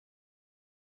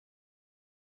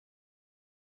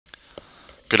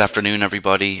Good afternoon,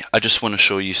 everybody. I just want to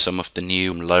show you some of the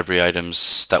new library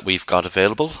items that we've got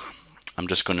available. I'm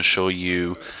just going to show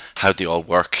you how they all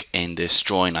work in this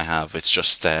drawing I have. It's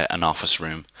just an office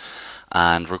room,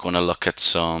 and we're going to look at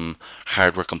some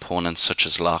hardware components such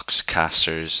as locks,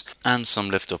 casters, and some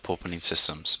lift-up opening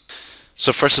systems.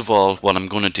 So first of all, what I'm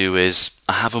going to do is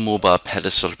I have a mobile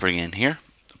pedestal to bring in here,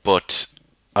 but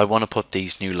I want to put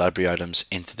these new library items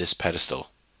into this pedestal.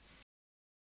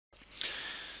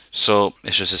 So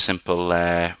it's just a simple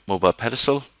mobile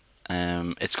pedestal.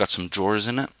 It's got some drawers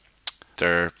in it.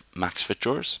 They're max fit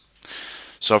drawers.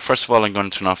 So first of all, I'm going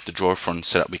to turn off the drawer front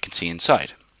so that we can see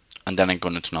inside, and then I'm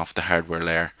going to turn off the hardware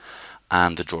layer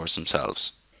and the drawers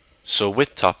themselves. So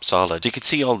with TopSolid, you can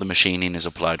see all the machining is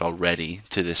applied already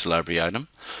to this library item,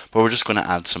 but we're just going to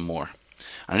add some more.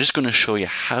 I'm just going to show you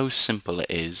how simple it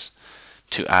is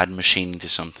to add machining to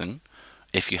something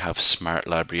if you have smart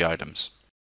library items.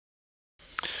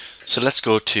 So let's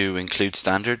go to include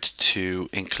standard to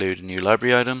include a new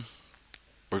library item.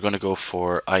 We're going to go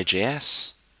for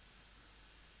IJS,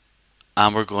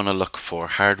 and we're going to look for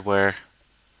hardware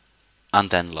and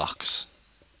then locks.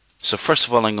 So first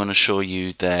of all, I'm going to show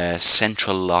you the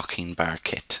central locking bar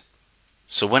kit.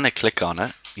 So when I click on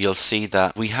it, you'll see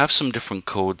that we have some different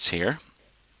codes here.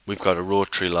 We've got a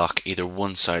rotary lock, either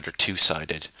one-sided or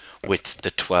two-sided, with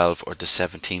the 12 or the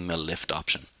 17mm lift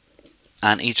option.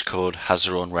 And each code has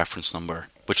their own reference number,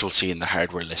 which we'll see in the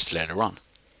hardware list later on.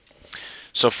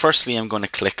 So firstly, I'm going to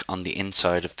click on the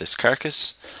inside of this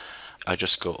carcass. I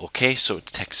just go OK, so it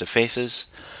detects the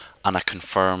faces, and I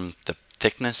confirm the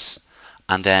thickness,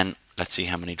 and then let's see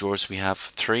how many drawers we have.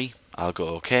 3. I'll go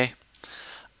OK,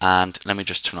 and let me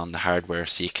just turn on the hardware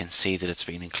so you can see that it's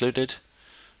been included.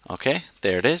 Okay,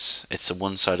 there it is. It's a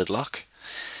one-sided lock.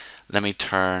 Let me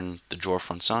turn the drawer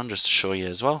fronts on just to show you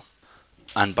as well.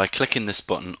 And by clicking this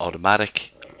button,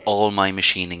 automatic, all my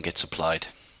machining gets applied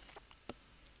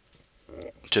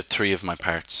to 3 of my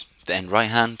parts. The end right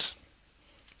hand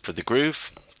for the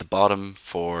groove, the bottom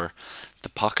for the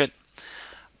pocket,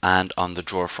 and on the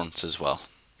drawer fronts as well,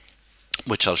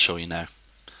 which I'll show you now.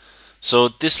 So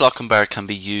this locking bar can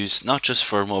be used not just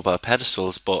for mobile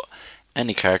pedestals, but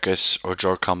any carcass or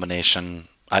drawer combination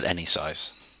at any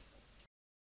size.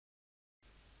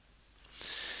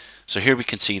 So here we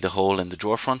can see the hole in the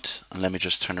drawer front, and let me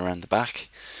just turn around the back,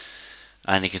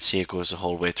 and you can see it goes the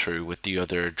whole way through with the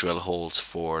other drill holes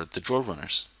for the drawer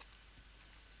runners.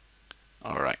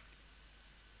 Alright,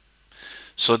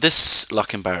 so this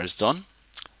locking bar is done.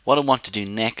 What I want to do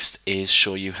next is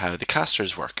show you how the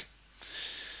casters work.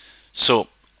 So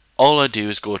all I do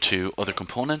is go to other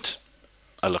component,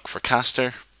 I look for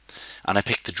caster, and I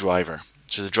pick the driver.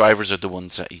 So the drivers are the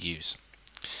ones that you use.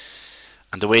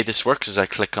 And the way this works is I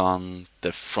click on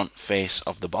the front face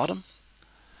of the bottom,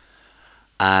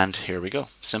 and here we go,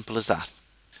 simple as that.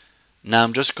 Now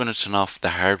I'm just going to turn off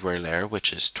the hardware layer,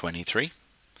 which is 23,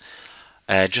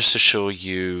 just to show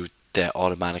you the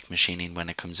automatic machining when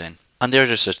it comes in. And they're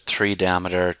just a 3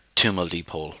 diameter 2mm deep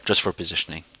hole, just for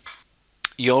positioning.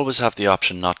 You always have the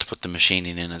option not to put the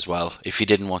machining in as well, if you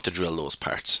didn't want to drill those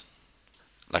parts,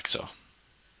 like so.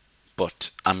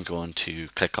 But I'm going to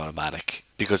click automatic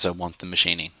because I want the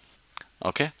machining.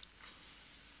 Okay,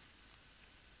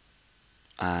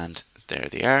 and there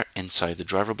they are inside the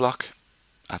driver block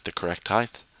at the correct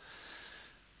height.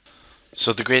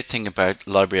 So the great thing about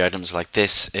library items like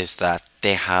this is that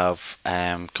they have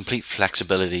complete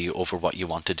flexibility over what you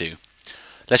want to do.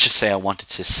 Let's just say I wanted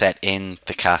to set in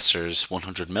the casters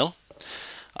 100mm.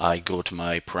 I go to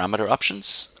my parameter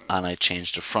options and I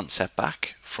change the front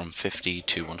setback from 50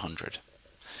 to 100.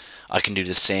 I can do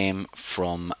the same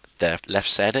from the left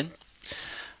side in,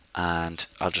 and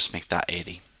I'll just make that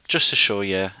 80, just to show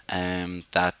you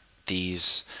that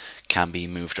these can be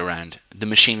moved around. The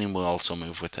machining will also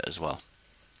move with it as well.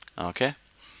 Okay,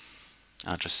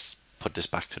 I'll just put this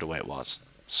back to the way it was,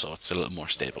 so it's a little more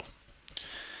stable.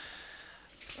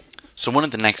 So one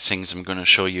of the next things I'm going to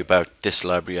show you about this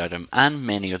library item and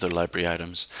many other library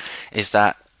items is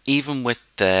that even with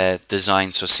the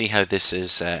design, so see how this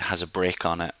is has a brake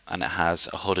on it and it has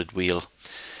a hooded wheel,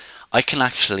 I can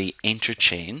actually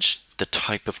interchange the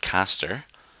type of caster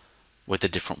with a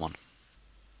different one.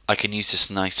 I can use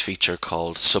this nice feature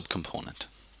called Subcomponent.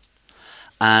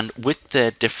 And with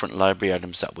the different library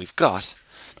items that we've got,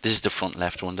 this is the front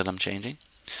left one that I'm changing.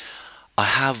 I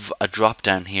have a drop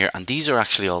down here, and these are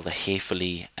actually all the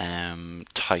Hayfully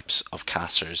types of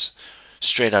casters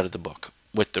straight out of the book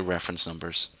with the reference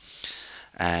numbers.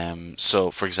 So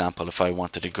for example, if I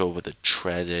wanted to go with a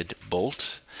threaded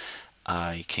bolt,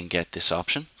 I can get this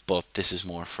option, but this is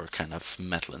more for kind of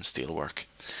metal and steel work.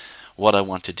 what I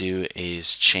want to do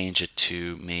is change it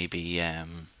to maybe,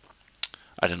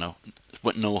 I don't know,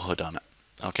 with no hood on it.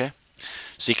 Okay,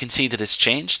 so you can see that it's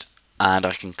changed, and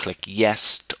I can click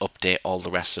yes to update all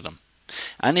the rest of them.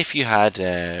 And if you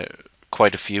had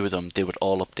quite a few of them, they would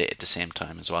all update at the same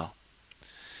time as well.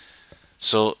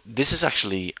 So this is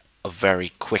actually a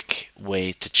very quick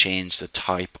way to change the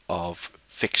type of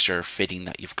fixture fitting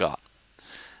that you've got.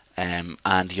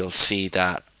 And you'll see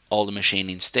that all the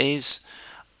machining stays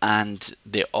and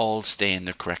they all stay in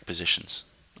their correct positions.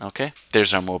 Okay,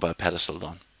 there's our mobile pedestal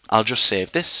done. I'll just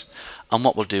save this, and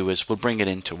what we'll do is we'll bring it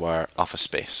into our office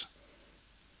space.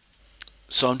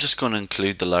 So I'm just going to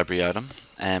include the library item,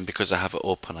 and because I have it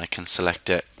open I can select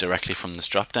it directly from this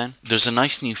drop down. There's a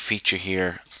nice new feature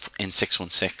here in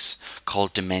 616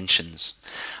 called dimensions,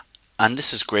 and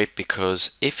this is great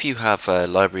because if you have a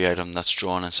library item that's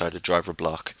drawn inside a driver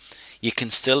block, you can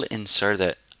still insert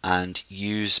it and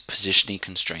use positioning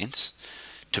constraints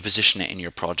to position it in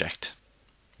your project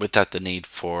without the need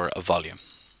for a volume.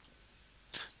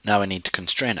 Now I need to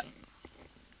constrain it.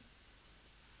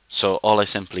 So all I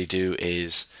simply do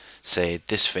is say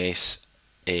this face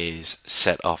is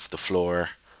set off the floor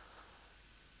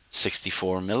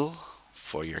 64 mil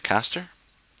for your caster,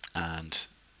 and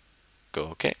go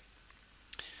OK.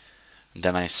 And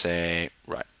then I say,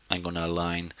 right, I'm going to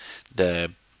align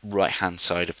the right hand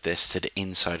side of this to the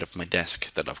inside of my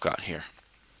desk that I've got here.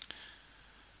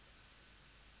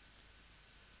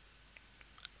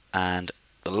 And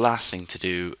the last thing to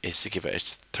do is to give it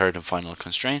its third and final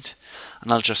constraint,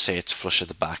 and I'll just say it's flush at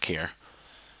the back here,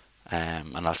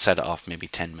 and I'll set it off maybe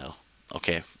 10 mil.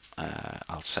 Okay,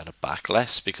 I'll set it back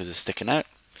less because it's sticking out.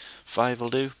 5 will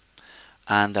do,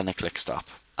 and then I click stop,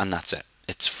 and that's it.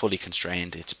 It's fully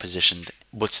constrained, it's positioned,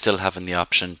 but still having the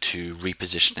option to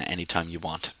reposition it anytime you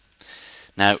want.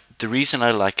 Now, the reason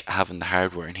I like having the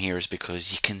hardware in here is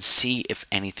because you can see if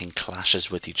anything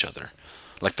clashes with each other,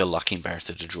 like the locking bar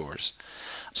to the drawers.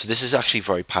 So this is actually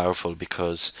very powerful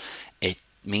because it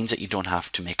means that you don't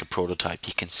have to make a prototype.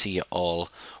 You can see it all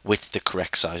with the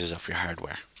correct sizes of your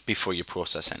hardware before you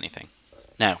process anything.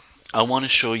 Now, I want to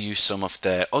show you some of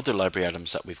the other library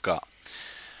items that we've got.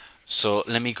 So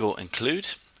let me go include,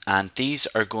 and these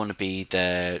are going to be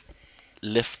the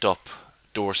lift up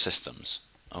door systems.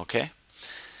 Okay,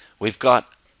 we've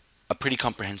got a pretty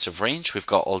comprehensive range. We've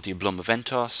got all the Obluma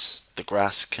Ventos, the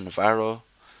Grass Canavaro,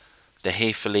 the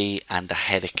Hayfley, and the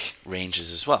Headache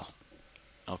ranges as well.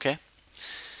 Okay,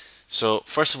 so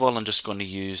first of all I'm just going to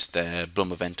use the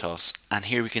Obluma Ventos, and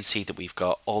here we can see that we've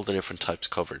got all the different types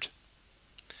covered,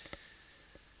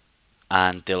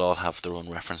 and they'll all have their own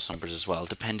reference numbers as well,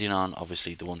 depending on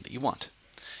obviously the one that you want.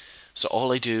 So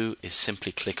all I do is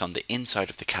simply click on the inside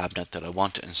of the cabinet that I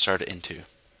want to insert it into.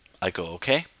 I go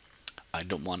OK, I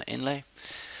don't want to inlay,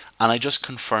 and I just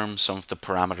confirm some of the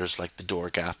parameters like the door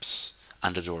gaps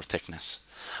and the door thickness,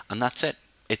 and that's it.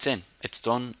 It's in, it's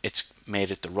done, it's made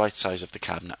it the right size of the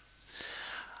cabinet.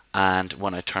 And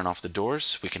when I turn off the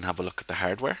doors, we can have a look at the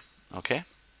hardware. Okay,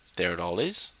 there it all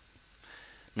is.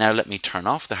 Now let me turn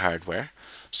off the hardware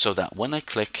so that when I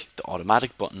click the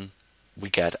automatic button, we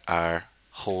get our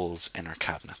holes in our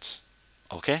cabinets.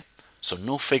 Okay, so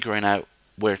no figuring out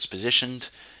where it's positioned,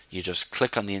 you just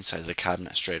click on the inside of the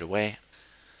cabinet straight away.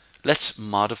 Let's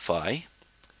modify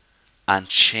and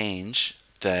change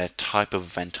the type of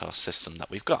Ventos system that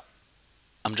we've got.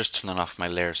 I'm just turning off my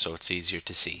layer so it's easier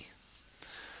to see.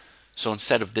 So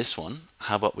instead of this one,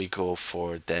 how about we go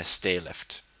for the stay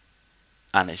lift,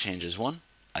 and it changes one.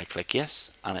 I click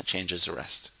yes, and it changes the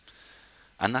rest,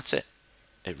 and that's it.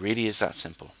 It really is that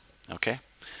simple. Okay,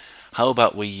 how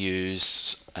about we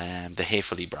use the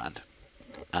Hayfley brand,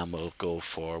 and we'll go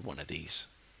for one of these.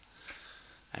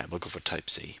 We'll go for type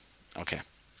C. Okay,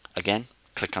 again,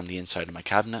 click on the inside of my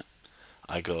cabinet,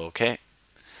 I go OK,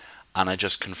 and I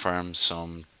just confirm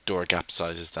some door gap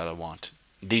sizes that I want.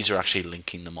 These are actually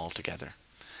linking them all together.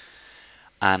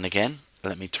 And again,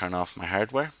 let me turn off my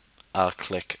hardware. I'll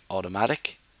click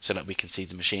automatic so that we can see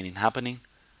the machining happening.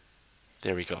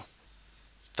 There we go.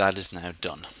 That is now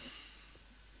done.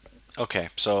 Okay,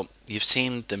 so you've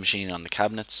seen the machining on the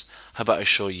cabinets. How about I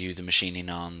show you the machining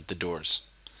on the doors?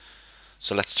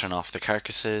 So let's turn off the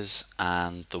carcasses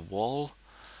and the wall.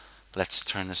 Let's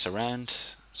turn this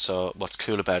around. So what's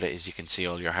cool about it is you can see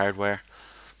all your hardware,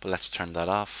 but let's turn that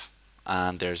off,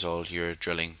 and there's all your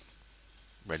drilling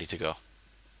ready to go.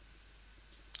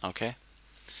 Okay,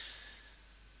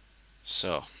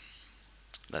 so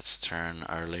let's turn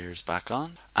our layers back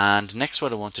on, and next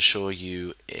what I want to show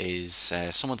you is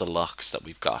some of the locks that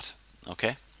we've got.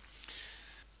 Okay,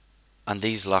 and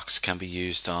these locks can be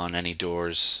used on any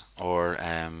doors or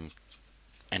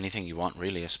anything you want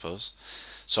really, I suppose.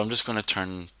 So I'm just going to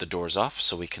turn the doors off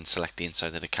so we can select the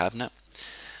inside of the cabinet.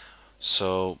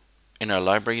 So in our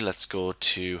library, let's go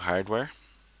to hardware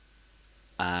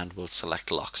and we'll select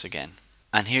locks again.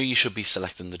 And here you should be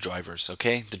selecting the drivers,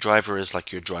 okay? The driver is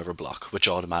like your driver block, which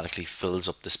automatically fills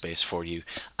up the space for you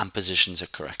and positions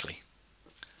it correctly.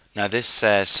 Now this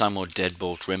Samo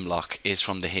deadbolt rim lock is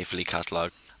from the Hafele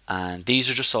catalog, and these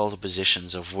are just all the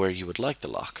positions of where you would like the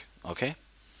lock, okay?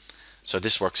 So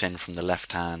this works in from the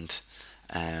left hand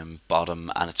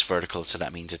bottom, and it's vertical, so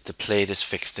that means that the plate is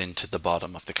fixed into the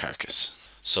bottom of the carcass.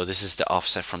 So this is the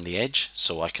offset from the edge,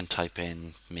 so I can type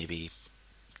in maybe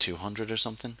 200 or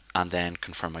something and then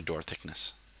confirm my door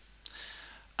thickness,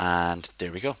 and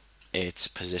there we go, it's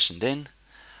positioned in.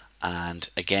 And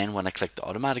again, when I click the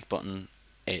automatic button,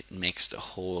 it makes the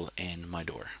hole in my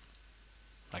door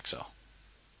like so,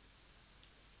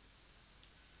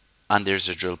 and there's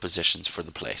the drill positions for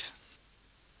the plate.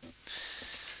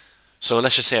 So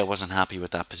let's just say I wasn't happy with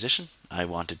that position, I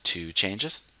wanted to change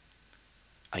it.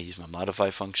 I use my modify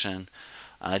function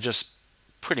and I just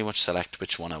pretty much select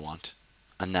which one I want,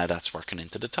 and now that's working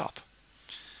into the top.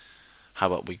 How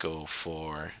about we go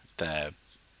for the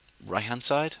right hand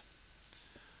side,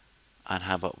 and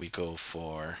how about we go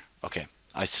for, okay,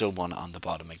 I still want it on the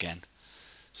bottom again,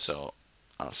 so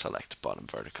I'll select bottom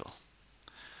vertical,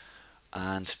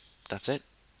 and that's it.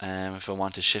 If I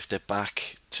want to shift it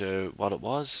back to what it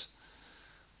was,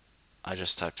 I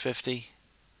just type 50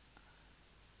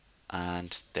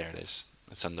 and there it is,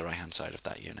 it's on the right hand side of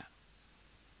that unit.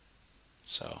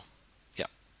 So yeah,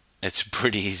 it's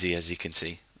pretty easy, as you can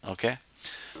see. Okay,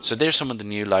 so there's some of the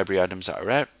new library items that are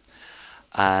out,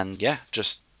 and yeah,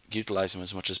 just utilize them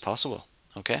as much as possible.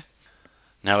 Okay,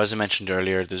 now as I mentioned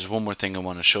earlier, there's one more thing I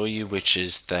want to show you, which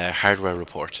is the hardware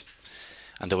report.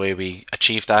 And the way we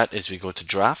achieve that is we go to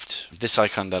draft. This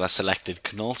icon that I selected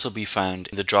can also be found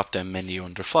in the drop down menu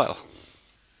under file.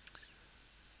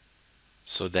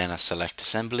 So then I select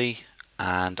assembly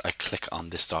and I click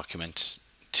on this document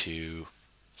to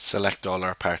select all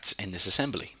our parts in this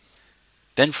assembly.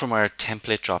 Then from our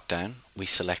template drop down, we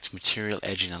select material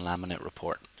edging and laminate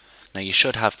report. Now you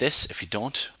should have this. If you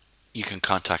don't, you can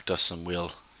contact us and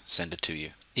we'll send it to you.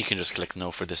 You can just click no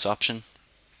for this option,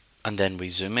 and then we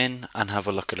zoom in and have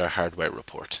a look at our hardware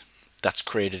report that's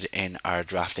created in our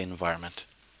drafting environment.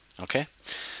 Okay,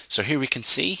 so here we can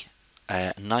see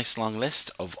a nice long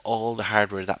list of all the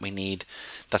hardware that we need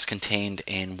that's contained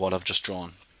in what I've just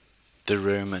drawn, the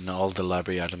room and all the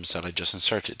library items that I just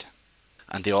inserted,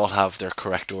 and they all have their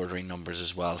correct ordering numbers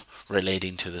as well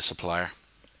relating to the supplier.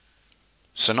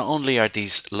 So not only are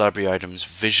these library items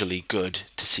visually good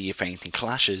to see if anything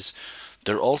clashes,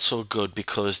 they're also good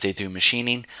because they do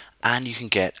machining and you can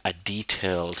get a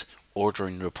detailed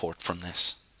ordering report from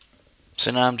this.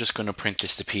 So now I'm just going to print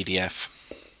this to PDF.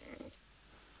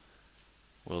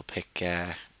 We'll pick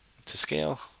to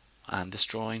scale and this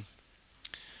drawing,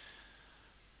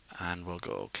 and we'll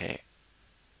go OK,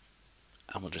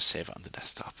 and we'll just save it on the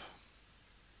desktop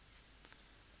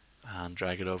and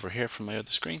drag it over here from my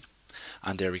other screen,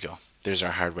 and there we go, there's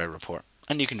our hardware report,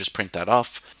 and you can just print that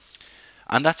off,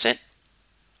 and that's it.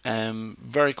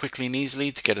 Very quickly and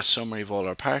easily to get a summary of all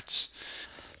our parts.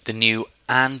 The new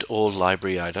and old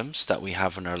library items that we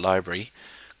have in our library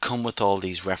come with all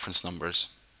these reference numbers.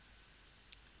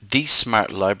 These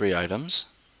smart library items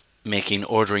making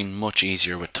ordering much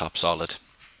easier with TopSolid.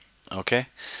 Okay,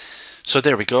 so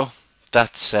there we go.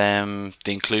 That's the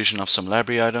inclusion of some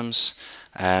library items.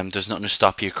 There's nothing to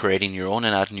stop you creating your own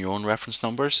and adding your own reference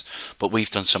numbers, but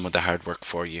we've done some of the hard work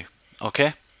for you.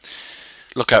 Okay,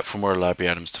 look out for more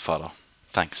library items to follow.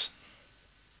 Thanks.